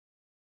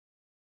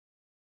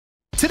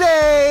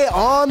Today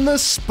on the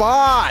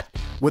spot.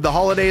 With the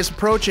holidays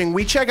approaching,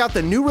 we check out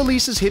the new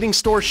releases hitting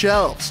store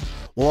shelves.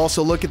 We'll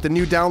also look at the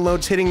new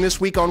downloads hitting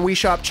this week on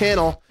WeShop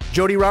channel.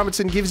 Jody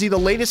Robinson gives you the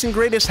latest and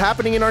greatest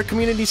happening in our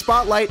community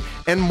spotlight,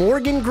 and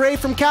Morgan Gray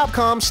from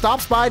Capcom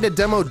stops by to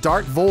demo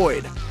Dark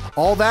Void.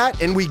 All that,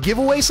 and we give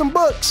away some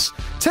books.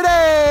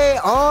 Today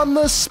on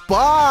the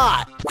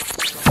spot.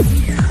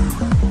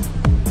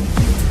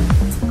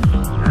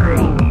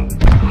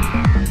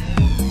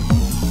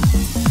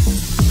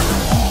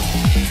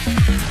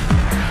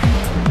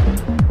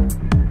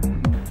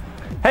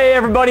 Hey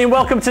everybody, and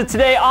welcome to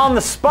Today on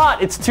the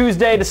Spot. It's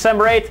Tuesday,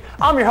 December 8th.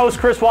 I'm your host,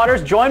 Chris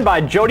Waters, joined by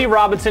Jody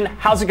Robinson.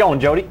 How's it going,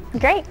 Jody?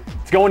 Great.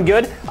 It's going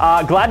good.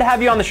 Glad to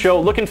have you on the show.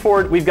 Looking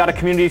forward, we've got a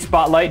community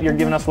spotlight you're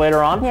giving us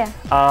later on.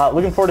 Yeah.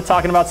 Looking forward to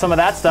talking about some of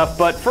that stuff.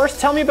 But first,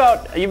 tell me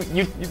about,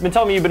 you've been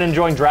telling me you've been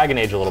enjoying Dragon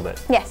Age a little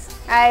bit. Yes,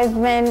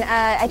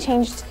 I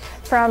changed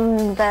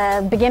from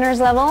the beginner's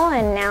level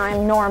and now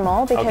I'm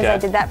normal because I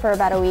did that for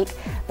about a week.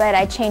 But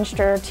I changed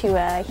her to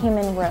a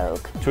human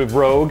rogue. To a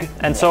rogue?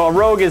 And so a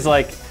rogue is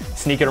like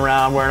sneaking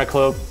around, wearing a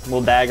cloak,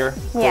 little dagger,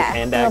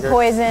 hand dagger. Little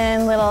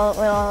poison,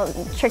 little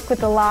trick with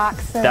the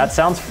locks. That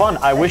sounds fun.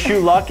 I wish you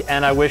luck,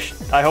 and I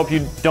hope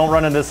you don't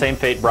run into the same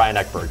fate Brian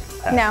Eckberg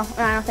had. No,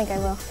 I don't think I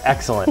will.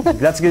 Excellent.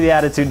 That's a good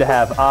attitude to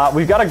have.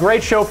 We've got a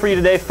great show for you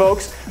today,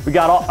 folks. We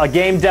got a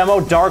game demo,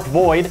 Dark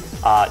Void,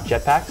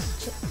 jetpacks.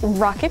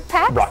 Rocket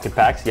packs? Rocket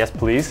packs, yes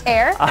please.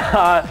 Air.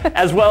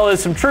 As well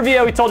as some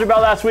trivia we told you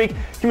about last week,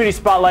 community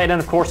spotlight, and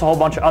of course a whole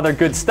bunch of other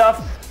good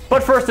stuff.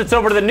 But first, it's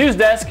over to the news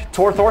desk.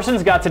 Tor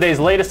Thorson's got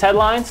today's latest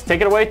headlines. Take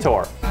it away,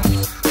 Tor.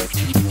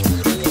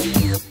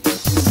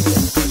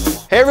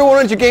 Hey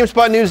everyone, it's your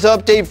GameSpot news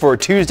update for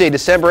Tuesday,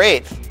 December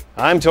 8th.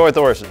 I'm Tor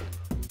Thorson.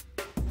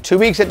 2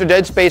 weeks after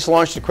Dead Space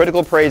launched to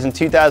critical praise in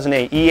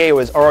 2008, EA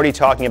was already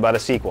talking about a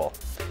sequel.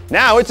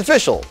 Now it's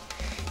official.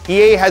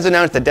 EA has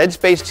announced that Dead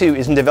Space 2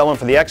 is in development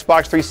for the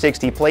Xbox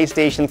 360,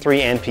 PlayStation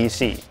 3, and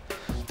PC.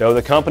 Though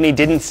the company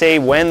didn't say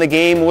when the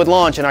game would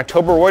launch, an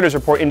October Reuters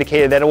report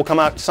indicated that it will come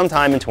out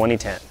sometime in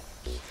 2010.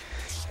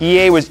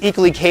 EA was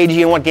equally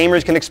cagey in what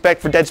gamers can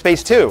expect for Dead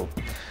Space 2.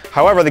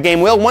 However, the game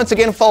will once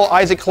again follow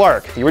Isaac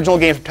Clarke, the original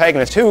game's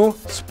protagonist who,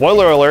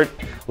 spoiler alert,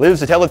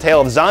 lives to tell the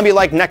tale of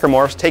zombie-like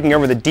necromorphs taking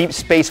over the deep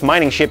space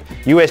mining ship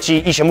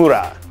USG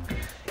Ishimura.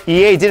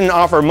 EA didn't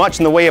offer much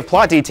in the way of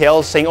plot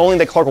details, saying only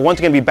that Clarke will once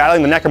again be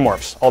battling the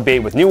necromorphs,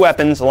 albeit with new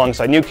weapons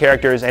alongside new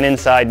characters and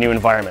inside new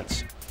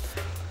environments.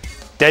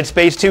 Dead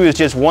Space 2 is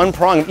just one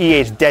prong of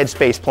EA's Dead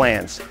Space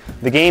plans.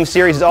 The game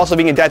series is also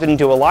being adapted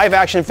into a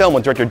live-action film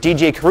with director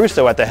DJ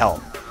Caruso at the helm.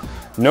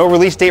 No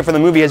release date for the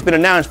movie has been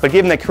announced, but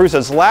given that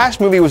Caruso's last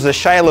movie was the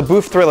Shia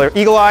LaBeouf thriller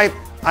Eagle Eye,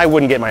 I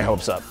wouldn't get my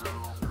hopes up.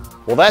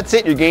 Well, that's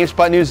it, your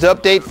GameSpot news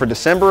update for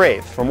December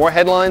 8th. For more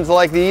headlines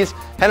like these,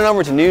 head on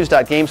over to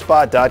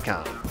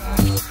news.gamespot.com.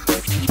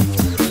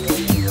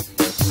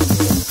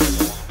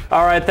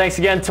 All right, thanks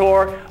again,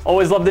 Tor.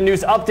 Always love the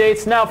news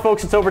updates. Now,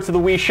 folks, it's over to the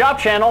WeShop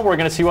channel. We're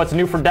going to see what's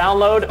new for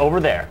download over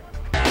there.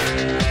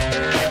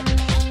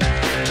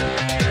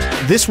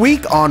 This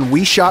week on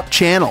WeShop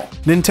channel,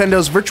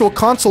 Nintendo's Virtual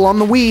Console on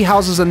the Wii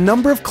houses a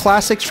number of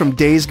classics from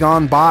days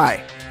gone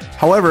by.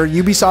 However,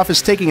 Ubisoft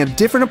is taking a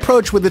different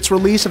approach with its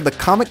release of the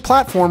comic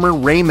platformer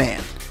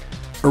Rayman.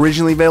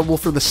 Originally available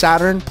for the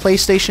Saturn,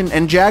 PlayStation,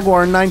 and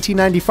Jaguar in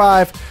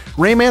 1995,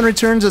 Rayman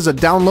returns as a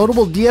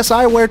downloadable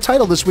DSiWare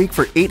title this week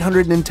for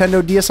 800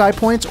 Nintendo DSi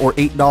points or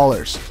 $8.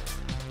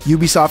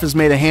 Ubisoft has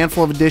made a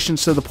handful of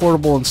additions to the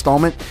portable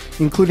installment,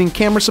 including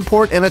camera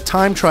support and a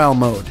time trial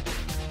mode.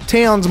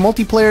 Taeon's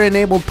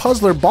multiplayer-enabled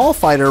puzzler Ball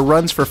Fighter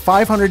runs for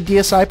 500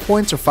 DSi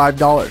points or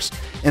 $5,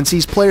 and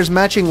sees players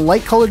matching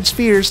light-colored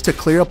spheres to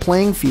clear a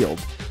playing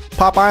field.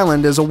 Pop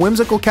Island is a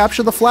whimsical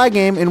capture the flag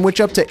game in which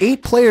up to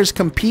 8 players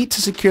compete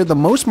to secure the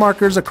most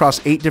markers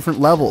across 8 different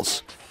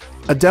levels.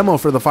 A demo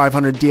for the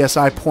 500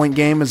 DSi point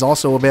game is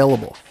also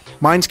available.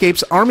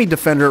 Mindscape's Army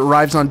Defender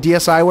arrives on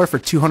DSiWare for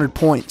 200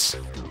 points.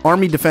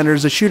 Army Defender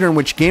is a shooter in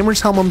which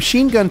gamers helm a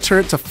machine gun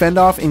turret to fend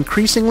off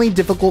increasingly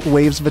difficult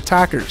waves of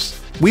attackers.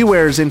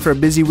 WiiWare is in for a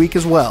busy week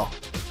as well.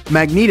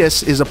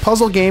 Magnetus is a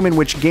puzzle game in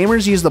which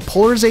gamers use the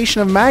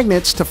polarization of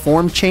magnets to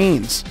form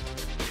chains.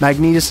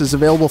 Magnetus is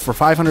available for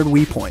 500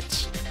 Wii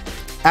points.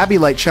 Abbey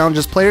Light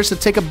challenges players to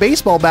take a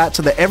baseball bat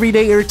to the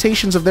everyday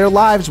irritations of their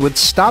lives with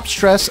Stop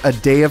Stress A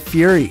Day of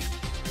Fury.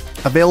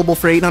 Available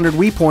for 800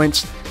 Wii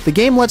points, the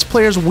game lets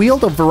players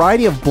wield a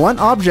variety of blunt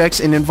objects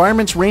in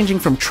environments ranging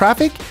from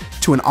traffic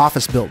to an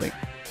office building.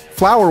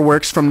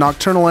 Flowerworks from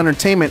Nocturnal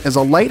Entertainment is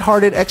a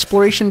light-hearted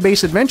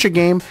exploration-based adventure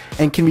game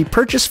and can be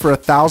purchased for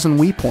 1,000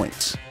 Wii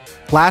points.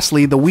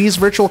 Lastly, the Wii's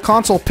Virtual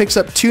Console picks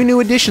up 2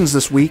 new additions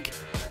this week.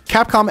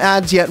 Capcom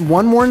adds yet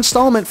one more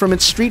installment from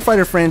its Street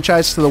Fighter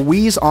franchise to the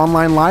Wii's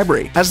online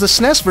library, as the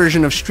SNES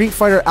version of Street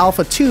Fighter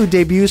Alpha 2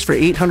 debuts for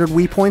 800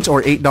 Wii points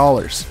or $8.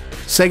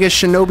 Sega's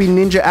Shinobi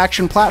Ninja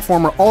action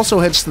platformer also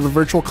heads to the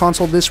Virtual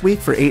Console this week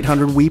for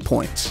 800 Wii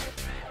points.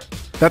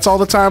 That's all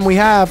the time we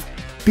have.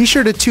 Be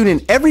sure to tune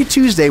in every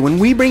Tuesday when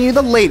we bring you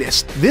the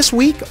latest this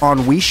week on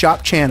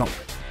WeShop channel.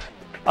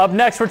 Up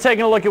next, we're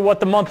taking a look at what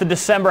the month of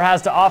December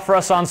has to offer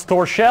us on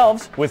store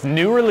shelves with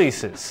new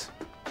releases.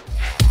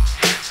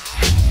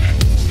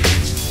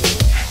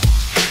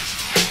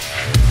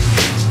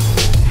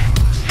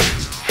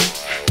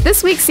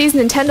 This week sees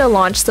Nintendo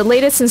launch the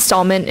latest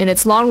installment in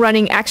its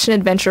long-running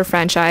action-adventure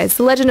franchise,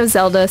 The Legend of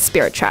Zelda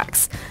Spirit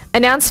Tracks.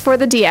 Announced for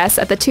the DS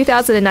at the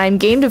 2009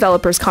 Game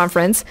Developers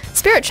Conference,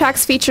 Spirit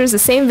Tracks features the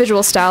same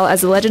visual style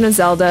as The Legend of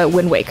Zelda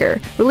Wind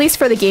Waker, released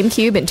for the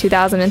GameCube in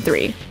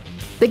 2003.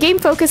 The game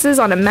focuses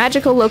on a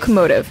magical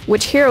locomotive,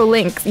 which Hero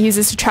Link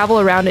uses to travel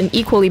around an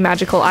equally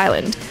magical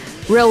island.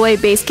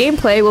 Railway-based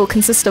gameplay will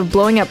consist of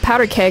blowing up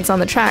powder kegs on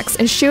the tracks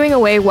and shooing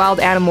away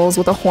wild animals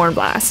with a horn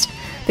blast.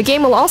 The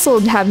game will also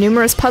have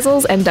numerous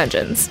puzzles and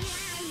dungeons.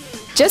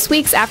 Just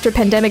weeks after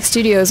Pandemic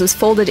Studios was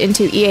folded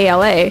into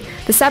EALA,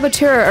 the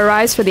Saboteur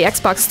arrives for the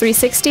Xbox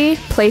 360,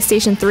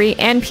 PlayStation 3,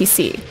 and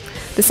PC.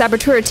 The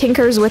Saboteur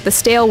tinkers with the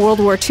stale World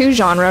War II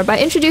genre by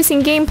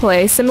introducing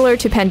gameplay similar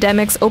to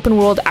Pandemic's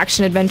open-world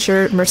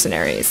action-adventure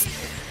Mercenaries.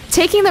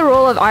 Taking the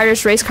role of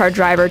Irish race car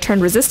driver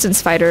turned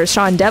resistance fighter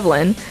Sean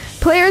Devlin,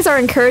 players are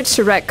encouraged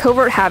to wreak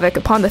covert havoc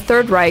upon the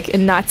Third Reich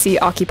in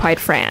Nazi-occupied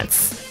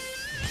France.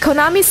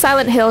 Konami's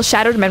Silent Hill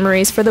Shattered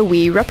Memories for the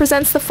Wii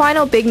represents the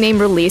final big-name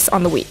release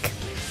on the week.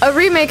 A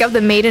remake of the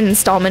maiden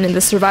installment in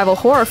the survival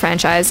horror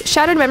franchise,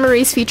 Shattered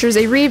Memories features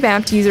a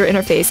revamped user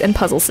interface and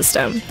puzzle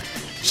system.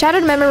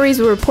 Shattered Memories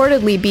will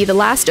reportedly be the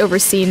last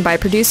overseen by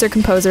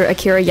producer-composer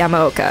Akira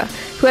Yamaoka,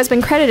 who has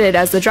been credited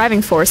as the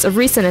driving force of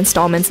recent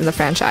installments in the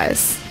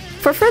franchise.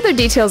 For further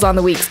details on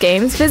the week's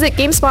games, visit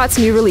GameSpot's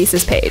new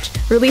releases page.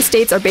 Release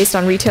dates are based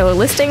on retailer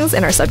listings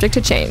and are subject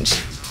to change.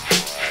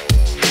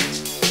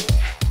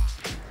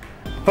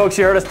 Folks,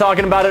 you heard us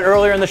talking about it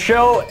earlier in the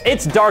show.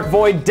 It's Dark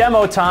Void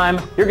demo time.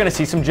 You're going to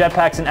see some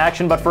jetpacks in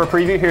action, but for a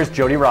preview, here's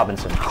Jody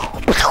Robinson.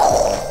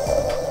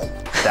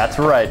 That's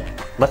right.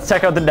 Let's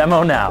check out the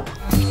demo now.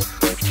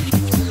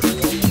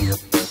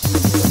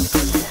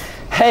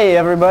 Hey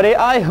everybody,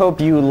 I hope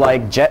you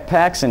like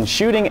jetpacks and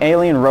shooting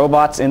alien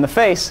robots in the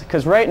face,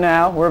 because right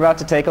now we're about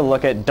to take a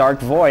look at Dark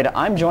Void.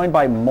 I'm joined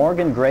by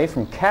Morgan Gray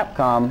from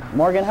Capcom.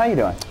 Morgan, how you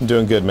doing? I'm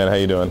doing good, man. How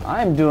you doing?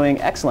 I'm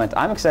doing excellent.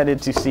 I'm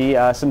excited to see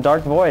some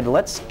Dark Void.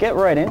 Let's get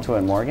right into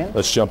it, Morgan.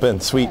 Let's jump in.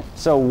 Sweet.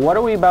 So what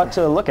are we about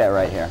to look at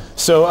right here?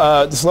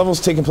 So this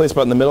level's taking place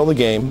about in the middle of the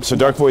game. So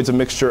Dark Void's a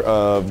mixture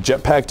of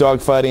jetpack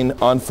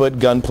dogfighting, on-foot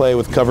gunplay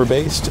with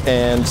cover-based,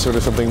 and sort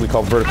of something we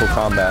call vertical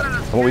combat.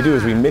 And what we do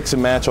is we mix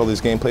and match all these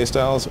gameplay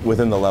styles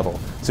within the level.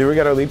 So here we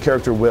got our lead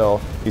character, Will.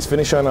 He's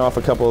finishing off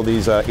a couple of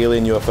these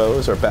alien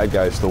UFOs, or bad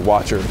guys, the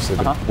Watchers. They've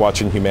been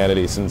watching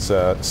humanity since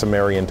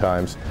Sumerian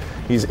times.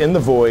 He's in the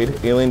void,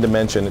 alien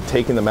dimension,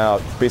 taking them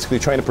out, basically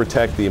trying to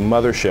protect the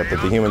mothership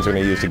that the humans are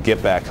going to use to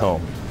get back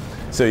home.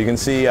 So you can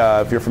see,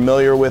 if you're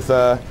familiar with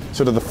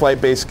sort of the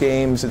flight-based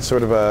games, it's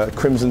sort of a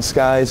Crimson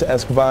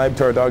Skies-esque vibe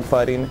to our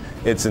dogfighting.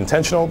 It's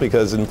intentional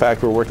because, in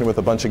fact, we're working with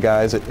a bunch of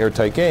guys at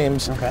Airtight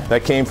Games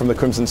that came from the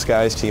Crimson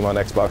Skies team on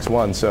Xbox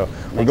One. So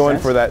we're going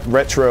for that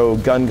retro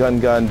gun,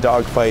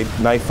 dogfight,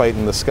 knife fight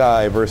in the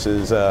sky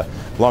versus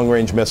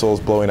long-range missiles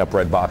blowing up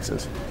red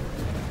boxes.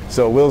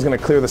 So Will's going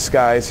to clear the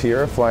skies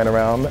here, flying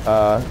around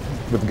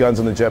with guns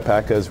on the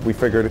jetpack, because we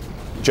figured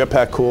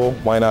jetpack cool,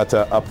 why not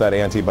up that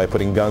ante by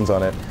putting guns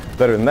on it?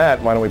 Better than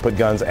that, why don't we put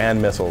guns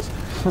and missiles?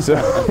 So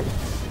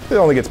it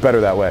only gets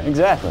better that way.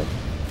 Exactly.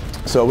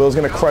 So Will's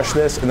going to crush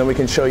this, and then we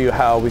can show you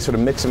how we sort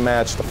of mix and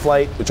match the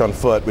flight, which on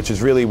foot, which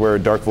is really where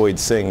Dark Void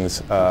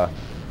sings on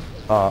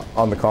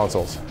the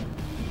consoles.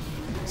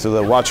 So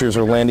the Watchers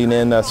are landing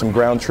in some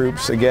ground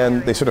troops.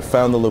 Again, they sort of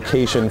found the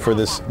location for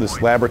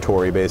this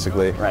laboratory,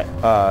 basically. Right.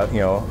 You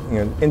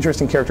know,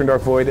 interesting character in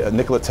Dark Void,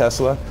 Nikola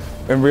Tesla.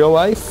 In real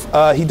life,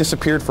 he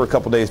disappeared for a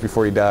couple days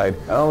before he died.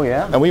 Oh,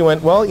 yeah? And we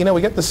went, well, you know,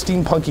 we got the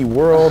steampunky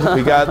world,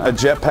 we got a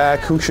jetpack,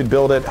 who should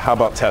build it? How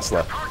about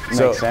Tesla?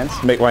 Makes sense.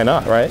 Why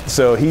not, right?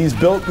 So he's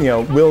built, you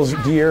know, Will's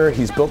gear,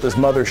 he's built this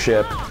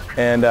mothership,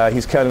 and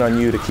he's counting on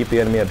you to keep the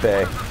enemy at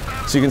bay.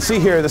 So you can see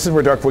here, this is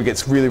where Dark Void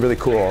gets really, really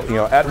cool. You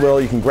know, at will,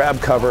 you can grab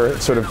cover.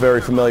 It's sort of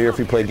very familiar if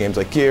you play games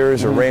like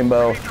Gears or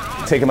Rainbow.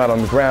 Take them out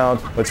on the ground.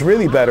 What's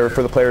really better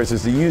for the players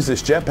is to use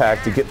this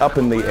jetpack to get up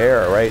in the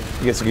air, right?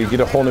 You get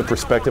a whole new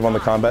perspective on the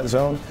combat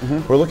zone.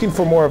 We're looking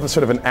for more of a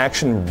sort of an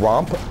action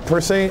romp, per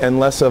se, and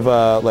less of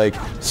a, like,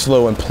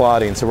 slow and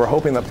plodding. So we're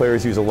hoping that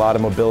players use a lot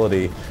of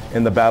mobility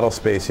in the battle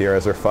space here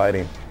as they're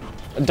fighting.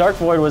 Dark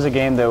Void was a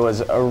game that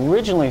was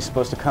originally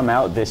supposed to come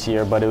out this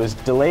year, but it was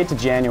delayed to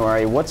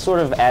January. What sort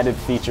of added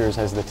features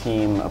has the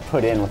team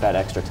put in with that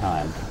extra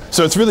time?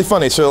 So it's really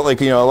funny. So,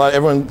 like, you know,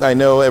 I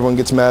know everyone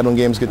gets mad when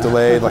games get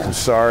delayed. Like, I'm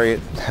sorry, it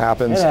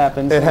happens. It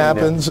happens. It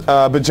happens.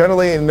 But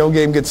generally, no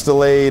game gets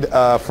delayed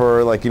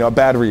for, like, you know, a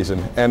bad reason.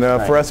 And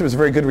for us, it was a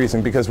very good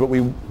reason, because what we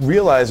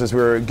realized as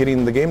we were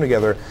getting the game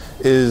together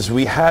is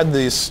we had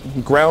this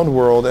ground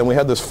world and we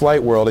had this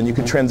flight world, and you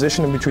could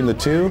transition in between the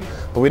two,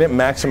 but we didn't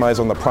maximize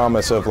on the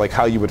promise of, like,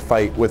 how you would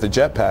fight with a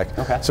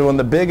jetpack. So one of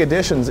the big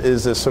additions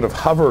is this sort of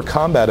hover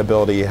combat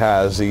ability he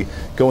has, the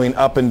going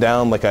up and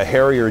down like a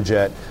Harrier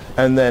jet.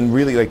 and then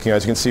really, like,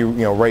 as you can see,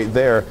 right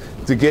there,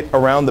 to get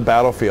around the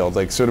battlefield,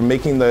 like sort of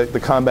making the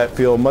combat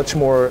feel much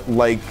more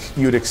like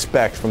you'd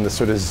expect from the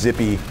sort of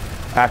zippy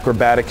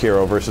acrobatic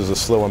hero versus a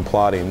slow and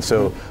plodding.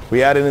 So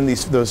we added in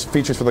those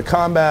features for the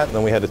combat, and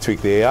then we had to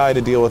tweak the AI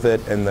to deal with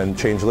it, and then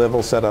change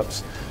level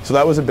setups. So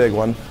that was a big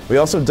one. We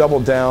also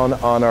doubled down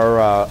on our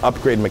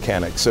upgrade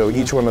mechanics. So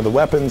each one of the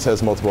weapons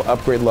has multiple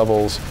upgrade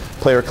levels.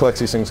 Player collects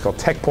these things called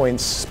tech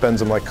points, spends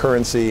them like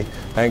currency,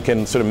 and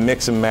can sort of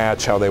mix and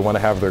match how they want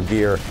to have their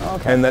gear.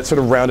 Okay. And that sort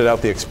of rounded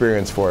out the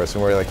experience for us,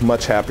 and we're like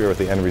much happier with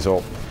the end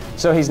result.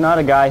 So he's not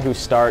a guy who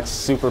starts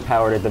super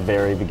powered at the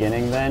very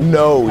beginning then?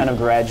 No. Kind of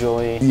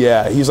gradually?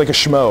 Yeah, he's like a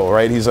schmo,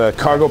 right? He's a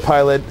cargo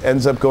pilot,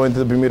 ends up going to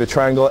the Bermuda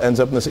Triangle, ends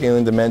up in this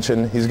alien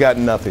dimension. He's got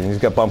nothing. He's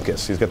got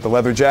bumpkiss. He's got the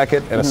leather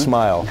jacket and a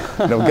smile.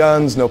 No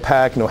guns, no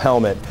pack, no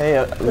helmet. Hey,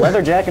 a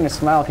leather jacket and a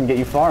smile can get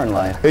you far in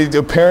life.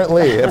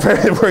 Apparently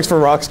it works for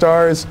rock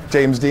stars,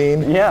 James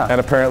Dean,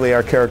 and apparently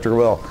our character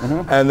will.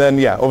 And then,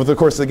 yeah, over the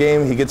course of the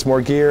game, he gets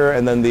more gear,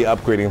 and then the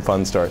upgrading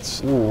fun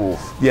starts. Ooh.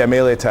 Yeah,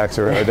 melee attacks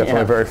are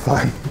definitely very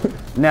fun.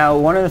 Now,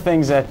 one of the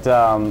things that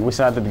we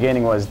saw at the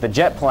beginning was the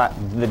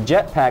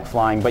jetpack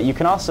flying, but you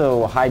can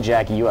also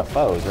hijack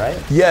UFOs,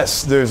 right?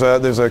 Yes, there's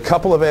a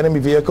couple of enemy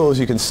vehicles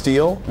you can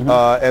steal,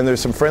 and there's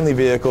some friendly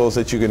vehicles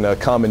that you can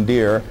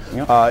commandeer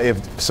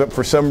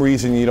for some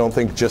reason you don't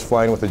think just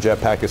flying with a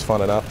jetpack is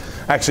fun enough.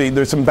 Actually,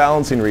 there's some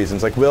balancing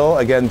reasons. Like Will,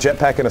 again,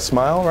 jetpack and a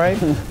smile, right?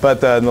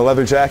 But in the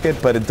leather jacket,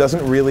 but it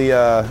doesn't really,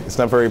 it's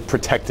not very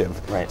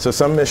protective. Right. So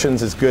some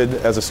missions is good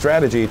as a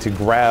strategy to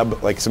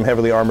grab like some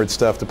heavily armored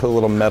stuff to put a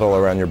little metal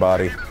around your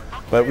body.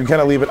 But we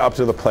kind of leave it up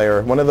to the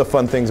player. One of the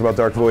fun things about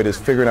Dark Void is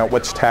figuring out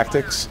which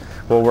tactics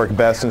will work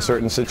best in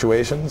certain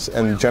situations,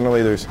 and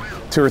generally there's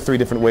 2 or 3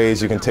 different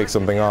ways you can take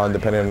something on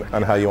depending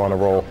on how you want to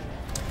roll.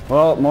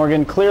 Well,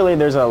 Morgan, clearly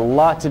there's a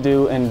lot to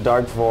do in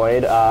Dark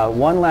Void.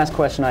 One last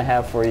question I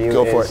have for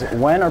you is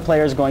when are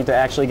players going to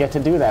actually get to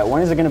do that?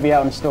 When is it going to be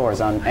out in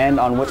stores, and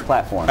on which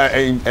platform?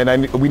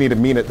 We need to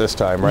mean it this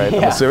time, right?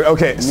 Yeah.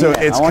 Okay, so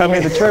it's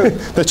coming. The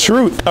truth. The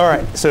truth. All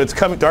right, so it's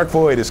coming. Dark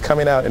Void is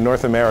coming out in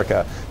North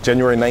America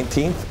January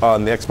 19th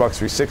on the Xbox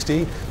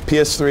 360,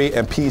 PS3,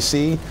 and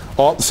PC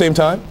all at the same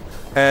time.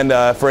 And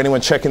for anyone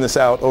checking this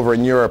out over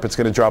in Europe, it's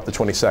going to drop the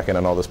 22nd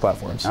on all those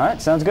platforms. All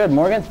right, sounds good.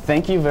 Morgan,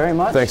 thank you very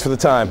much. Thanks for the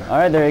time. All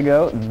right, there you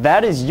go.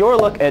 That is your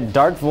look at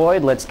Dark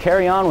Void. Let's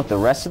carry on with the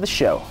rest of the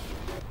show.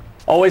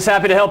 Always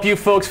happy to help you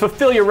folks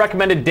fulfill your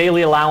recommended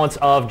daily allowance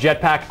of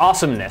jetpack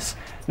awesomeness.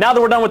 Now that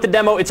we're done with the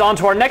demo, it's on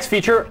to our next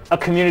feature, a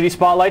community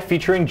spotlight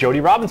featuring Jody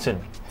Robinson.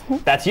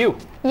 That's you.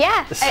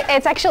 Yeah,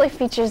 it actually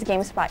features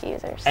GameSpot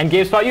users. And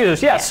GameSpot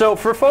users, yeah. So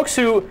for folks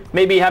who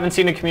maybe haven't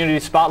seen a community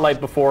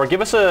spotlight before,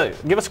 give us a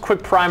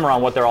quick primer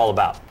on what they're all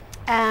about.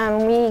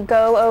 We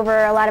go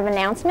over a lot of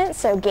announcements,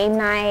 so game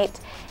night,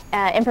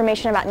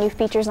 information about new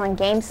features on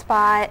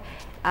GameSpot,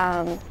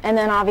 and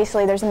then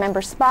obviously there's a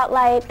member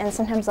spotlight, and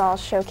sometimes I'll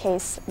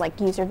showcase like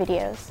user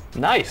videos.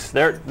 Nice.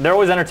 They're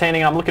always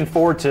entertaining. I'm looking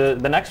forward to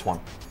the next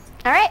one.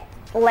 All right,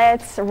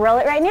 let's roll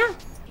it right now.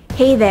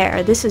 Hey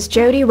there, this is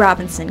Jody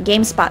Robinson,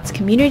 GameSpot's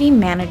Community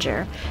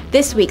Manager.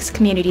 This week's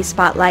Community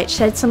Spotlight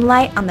sheds some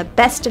light on the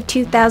best of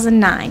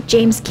 2009,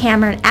 James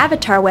Cameron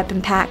Avatar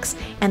weapon packs,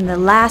 and the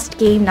last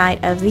game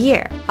night of the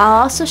year.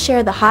 I'll also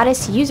share the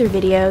hottest user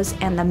videos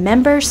and the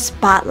member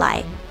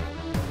spotlight.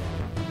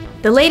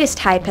 The latest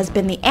hype has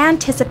been the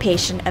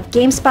anticipation of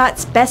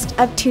GameSpot's Best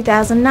of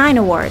 2009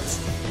 awards.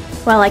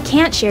 While I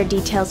can't share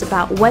details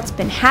about what's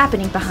been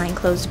happening behind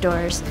closed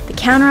doors, the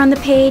counter on the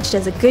page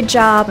does a good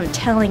job of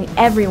telling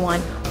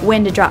everyone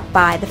when to drop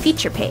by the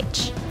feature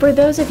page. For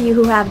those of you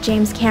who have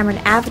James Cameron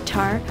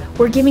Avatar,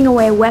 we're giving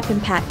away weapon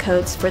pack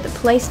codes for the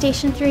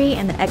PlayStation 3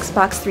 and the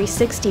Xbox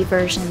 360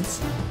 versions.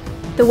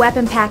 The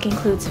weapon pack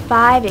includes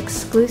 5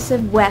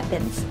 exclusive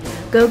weapons.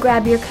 Go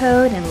grab your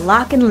code and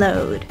lock and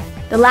load.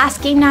 The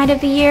last game night of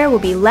the year will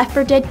be Left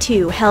 4 Dead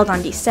 2, held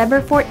on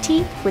December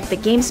 14th with the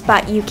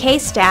GameSpot UK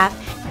staff,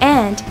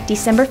 and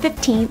December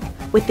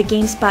 15th with the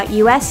GameSpot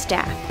US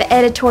staff. The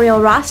editorial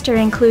roster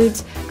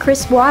includes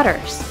Chris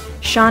Waters,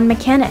 Sean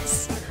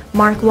McInnes,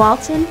 Mark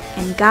Walton,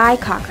 and Guy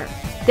Cocker.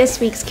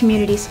 This week's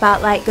Community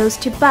Spotlight goes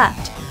to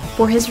Buffed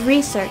for his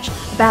research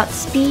about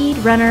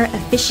speedrunner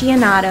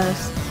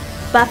aficionados.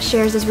 Buff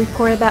shares his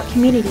report about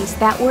communities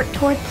that work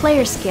toward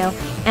player skill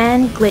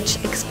and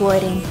glitch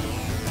exploiting.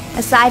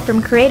 Aside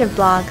from creative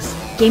blogs,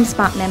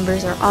 GameSpot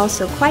members are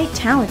also quite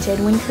talented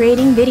when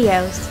creating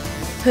videos.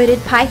 Hooded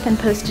Python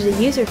posted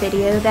a user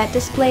video that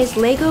displays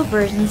LEGO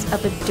versions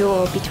of a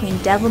duel between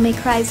Devil May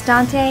Cry's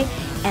Dante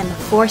and the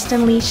Force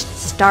Unleashed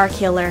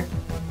Starkiller.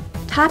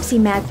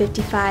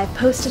 TopsyMad55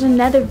 posted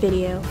another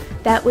video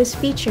that was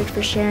featured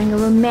for sharing a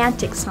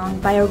romantic song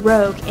by a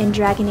rogue in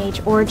Dragon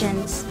Age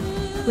Origins.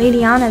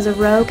 Lady Anna is a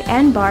rogue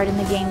and bard in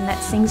the game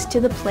that sings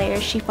to the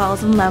player she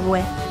falls in love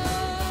with.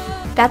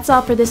 That's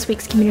all for this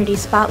week's Community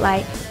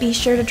Spotlight. Be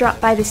sure to drop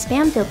by the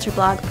Spam Filter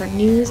blog for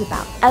news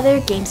about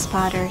other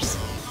GameSpotters.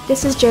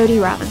 This is Jody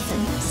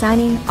Robinson,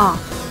 signing off.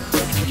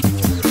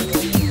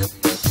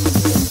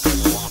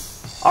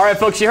 All right,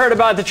 folks, you heard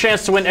about the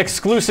chance to win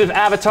exclusive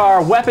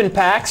Avatar weapon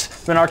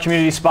packs in our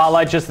community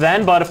spotlight just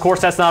then, but of course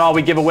that's not all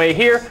we give away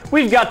here.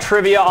 We've got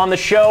trivia on the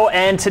show,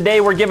 and today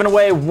we're giving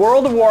away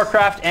World of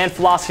Warcraft and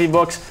philosophy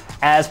books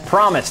as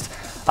promised.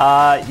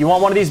 You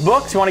want one of these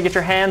books? You want to get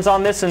your hands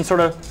on this and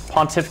sort of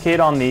pontificate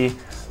on the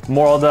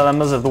moral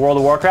dilemmas of the World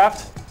of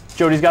Warcraft?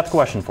 Jody's got the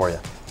question for you.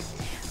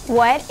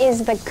 What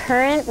is the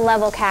current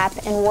level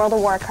cap in World of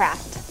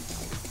Warcraft?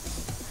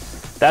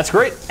 That's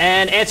great.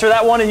 And answer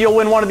that one and you'll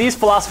win one of these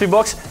philosophy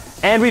books.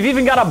 And we've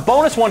even got a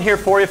bonus one here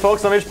for you,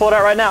 folks. Let me just pull it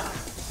out right now.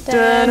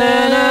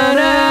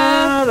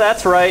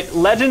 That's right.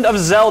 Legend of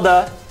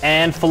Zelda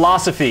and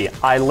philosophy.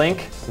 I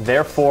link,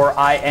 therefore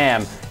I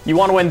am. You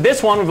want to win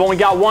this one? We've only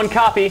got one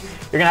copy. You're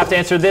going to have to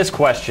answer this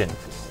question.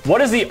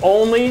 What is the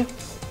only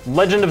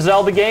Legend of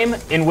Zelda game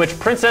in which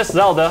Princess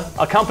Zelda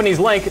accompanies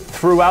Link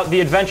throughout the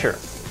adventure?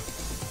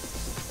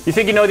 You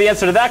think you know the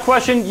answer to that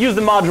question? Use the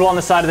module on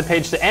the side of the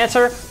page to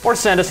answer, or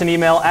send us an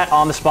email at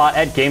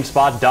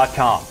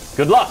onthespot@gamespot.com.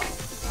 Good luck!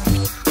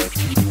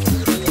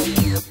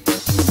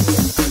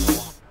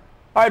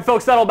 All right,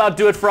 folks, that'll about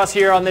do it for us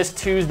here on this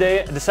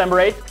Tuesday, December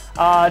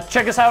 8th.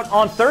 Check us out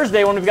on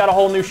Thursday when we've got a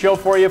whole new show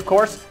for you, of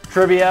course.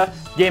 Trivia,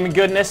 gaming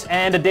goodness,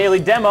 and a daily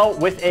demo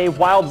with a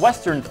Wild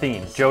Western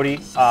theme.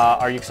 Jody,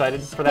 are you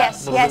excited for that?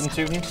 Yes, Little yes.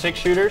 rootin' tootin', 6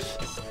 shooters?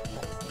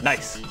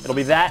 Nice. It'll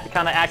be that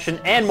kind of action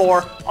and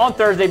more on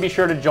Thursday. Be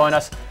sure to join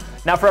us.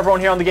 Now, for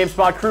everyone here on the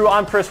GameSpot crew,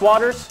 I'm Chris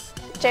Waters.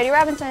 Jody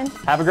Robinson.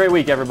 Have a great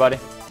week, everybody.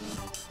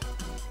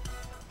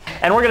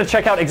 And we're going to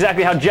check out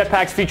exactly how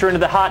jetpacks feature into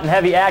the hot and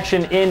heavy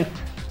action in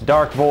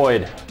Dark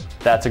Void.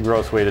 That's a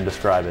gross way to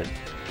describe it.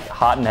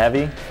 Hot and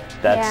heavy?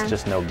 That's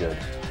just no good.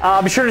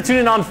 Be sure to tune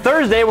in on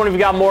Thursday when we've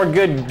got more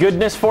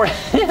goodness for you.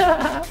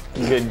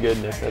 Good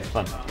goodness. That's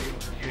fun.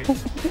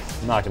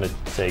 I'm not going to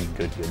say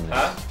good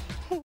goodness.